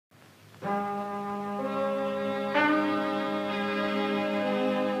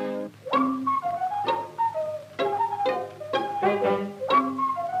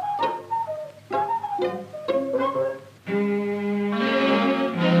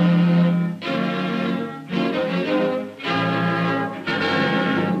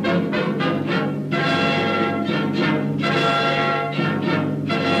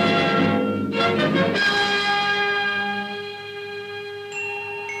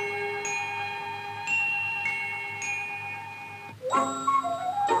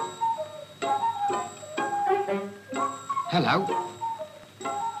Hello.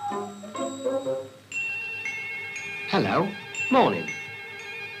 Hello. Morning.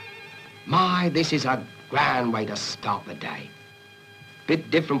 My, this is a grand way to start the day. Bit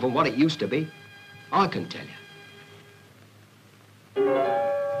different from what it used to be, I can tell you.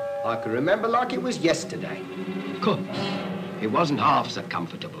 I can remember like it was yesterday. It wasn't half so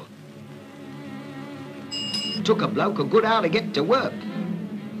comfortable. Took a bloke a good hour to get to work.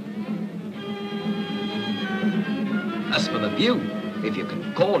 As for the view, if you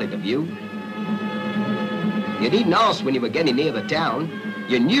can call it a view, you needn't ask when you were getting near the town.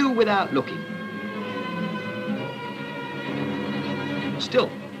 You knew without looking. Still,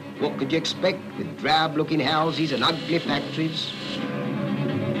 what could you expect with drab-looking houses and ugly factories?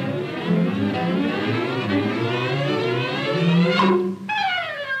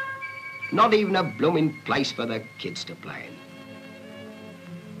 Not even a blooming place for the kids to play in.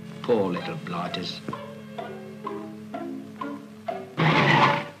 Poor little blighters.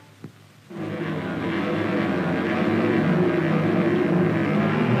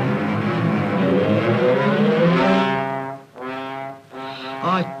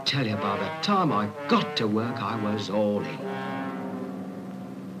 I tell you, by the time I got to work, I was all in.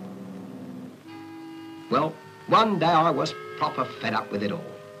 Well, one day I was proper fed up with it all.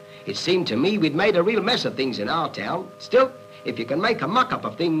 It seemed to me we'd made a real mess of things in our town. Still, if you can make a muck-up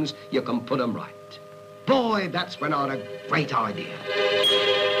of things, you can put them right. Boy, that's when I had a great idea.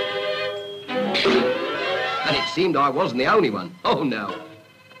 And it seemed I wasn't the only one. Oh, no.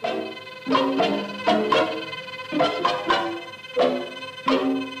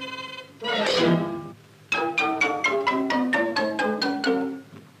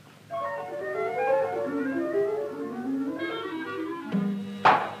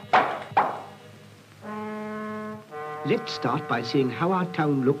 Let's start by seeing how our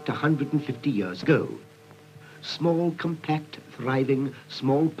town looked 150 years ago. Small, compact, thriving,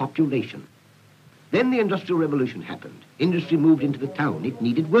 small population. Then the Industrial Revolution happened. Industry moved into the town. It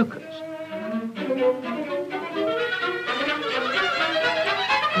needed workers.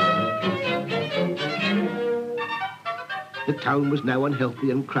 The town was now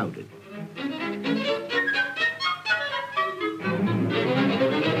unhealthy and crowded.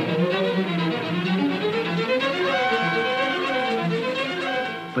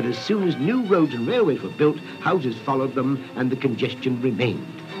 But as soon as new roads and railways were built, houses followed them and the congestion remained.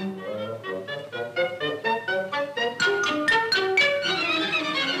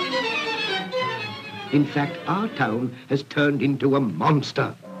 In fact, our town has turned into a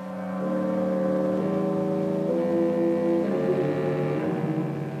monster.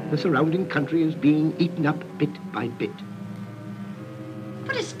 The surrounding country is being eaten up bit by bit.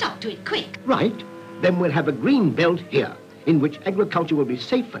 Put a stop to it, quick. Right. Then we'll have a green belt here, in which agriculture will be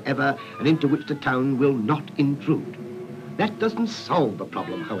safe forever and into which the town will not intrude. That doesn't solve the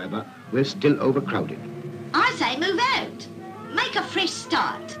problem, however. We're still overcrowded. I say move out. Make a fresh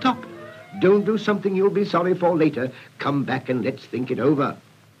start. Stop. Don't do something you'll be sorry for later. Come back and let's think it over.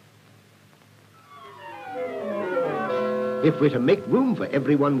 If we're to make room for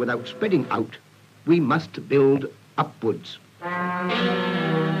everyone without spreading out, we must build upwards.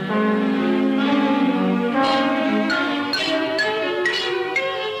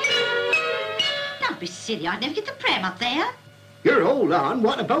 Don't be silly, I'd never get the pram up there. You're hold on.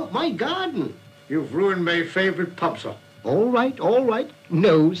 What about my garden? You've ruined my favourite pub, sir. All right, all right.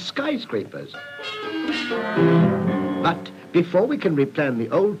 No skyscrapers. But before we can replan the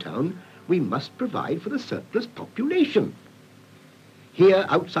old town, we must provide for the surplus population. Here,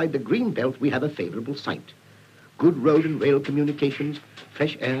 outside the green belt, we have a favourable site. Good road and rail communications,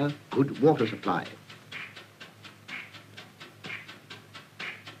 fresh air, good water supply.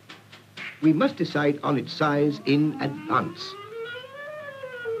 We must decide on its size in advance.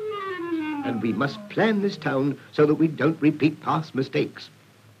 And we must plan this town so that we don't repeat past mistakes.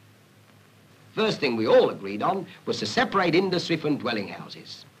 First thing we all agreed on was to separate industry from dwelling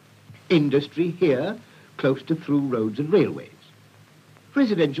houses. Industry here, close to through roads and railways.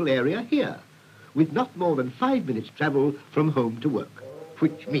 Residential area here, with not more than 5 minutes travel from home to work,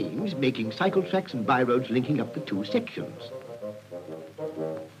 which means making cycle tracks and byroads linking up the two sections.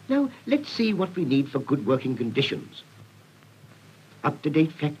 Now, let's see what we need for good working conditions.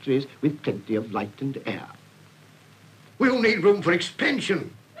 Up-to-date factories with plenty of light and air. We'll need room for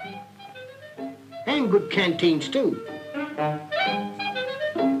expansion. And good canteens, too.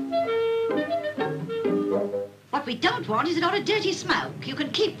 What we don't want is a lot of dirty smoke. You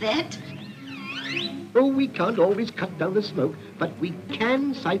can keep that. Oh, we can't always cut down the smoke, but we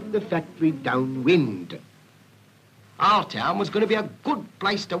can site the factory downwind. Our town was going to be a good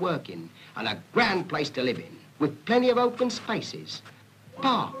place to work in and a grand place to live in. with plenty of open spaces,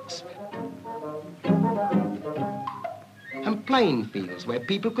 parks, and playing fields where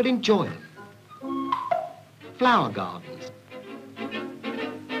people could enjoy them. Flower gardens.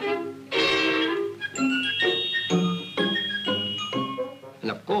 And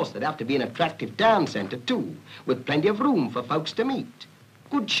of course, there'd have to be an attractive town centre too, with plenty of room for folks to meet.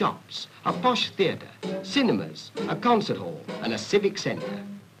 Good shops, a posh theatre, cinemas, a concert hall, and a civic centre.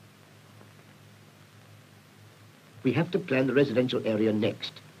 We have to plan the residential area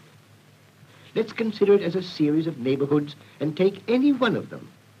next. Let's consider it as a series of neighbourhoods and take any one of them.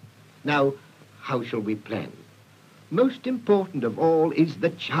 Now, how shall we plan? Most important of all is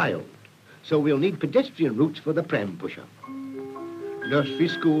the child. So we'll need pedestrian routes for the pram pusher. Nursery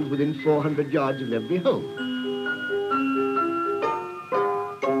schools within 400 yards of every home.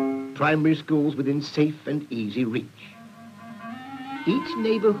 Primary schools within safe and easy reach. Each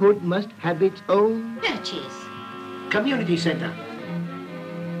neighbourhood must have its own... Churches. Community centre.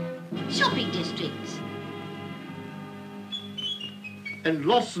 Shopping districts. And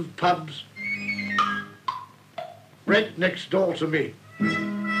lots of pubs. Right next door to me.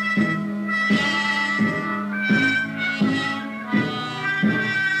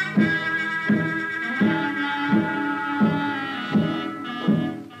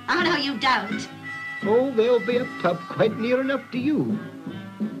 Oh, no, you don't. Oh, there'll be a pub quite near enough to you.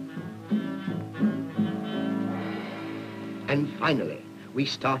 And finally, we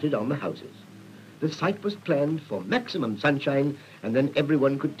started on the houses. The site was planned for maximum sunshine, and then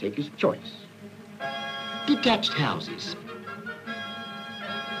everyone could take his choice. Detached houses.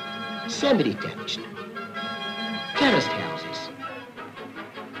 Semi-detached. Terraced houses.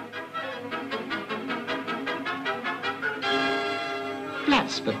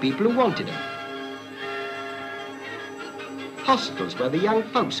 Flats for people who wanted them. Hostels where the young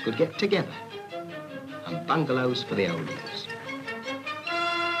folks could get together. And bungalows for the oldies.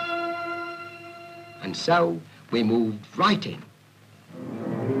 And so we moved right in.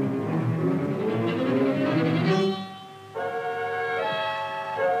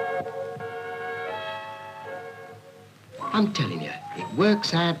 I'm telling you, it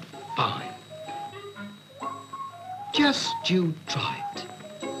works out fine. Just you try it.